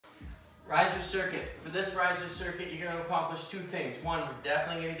Riser circuit. For this riser circuit, you're going to accomplish two things. One, we're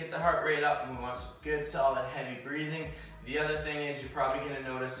definitely going to get the heart rate up, and we want some good, solid, heavy breathing. The other thing is you're probably going to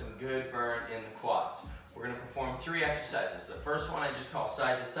notice some good burn in the quads. We're going to perform 3 exercises. The first one I just call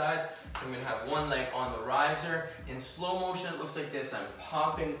side to sides. I'm going to have one leg on the riser. In slow motion, it looks like this. I'm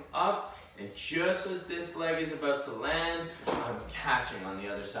popping up, and just as this leg is about to land, I'm catching on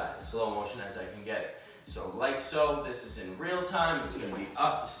the other side, as slow motion as I can get it. So like so, this is in real time. It's going to be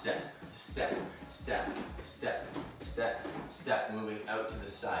up, step, step, step, step, step, step, moving out to the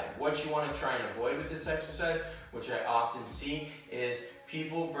side. What you want to try and avoid with this exercise, which I often see, is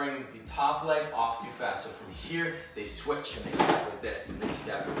people bring the top leg off too fast. So from here, they switch and they step like this. And they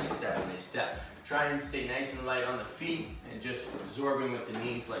step and they step and they step. Try and stay nice and light on the feet and just absorbing with the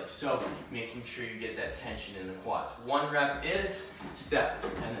knees like so, making sure you get that tension in the quads. 1 rep is step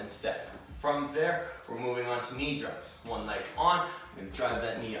and then step. From there, we're moving on to knee drives. 1 leg on, and drive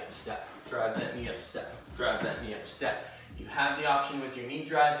that knee up, step, drive that knee up, step, drive that knee up, step. You have the option with your knee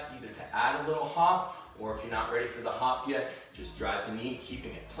drives either to add a little hop, or if you're not ready for the hop yet, just drive the knee,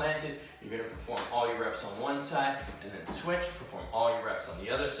 keeping it planted. You're gonna perform all your reps on one side, and then switch, perform all your reps on the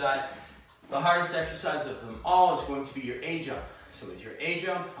other side. The hardest exercise of them all is going to be your A jump. So with your A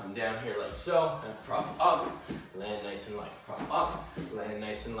jump, I'm down here like so, and prop up, land nice and light, prop up, land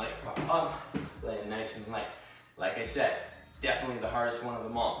nice and light, prop up, land nice and light. Like I said, definitely the hardest one of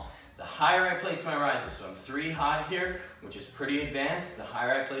them all. The higher I place my risers, so I'm 3 high here, which is pretty advanced. The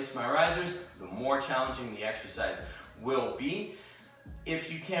higher I place my risers, the more challenging the exercise will be.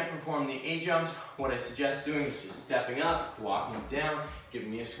 If you can't perform the A jumps, what I suggest doing is just stepping up, walking down, giving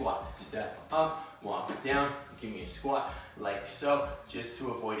me a squat. Step up, walk down, give me a squat, like so, just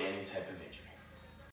to avoid any type of injury.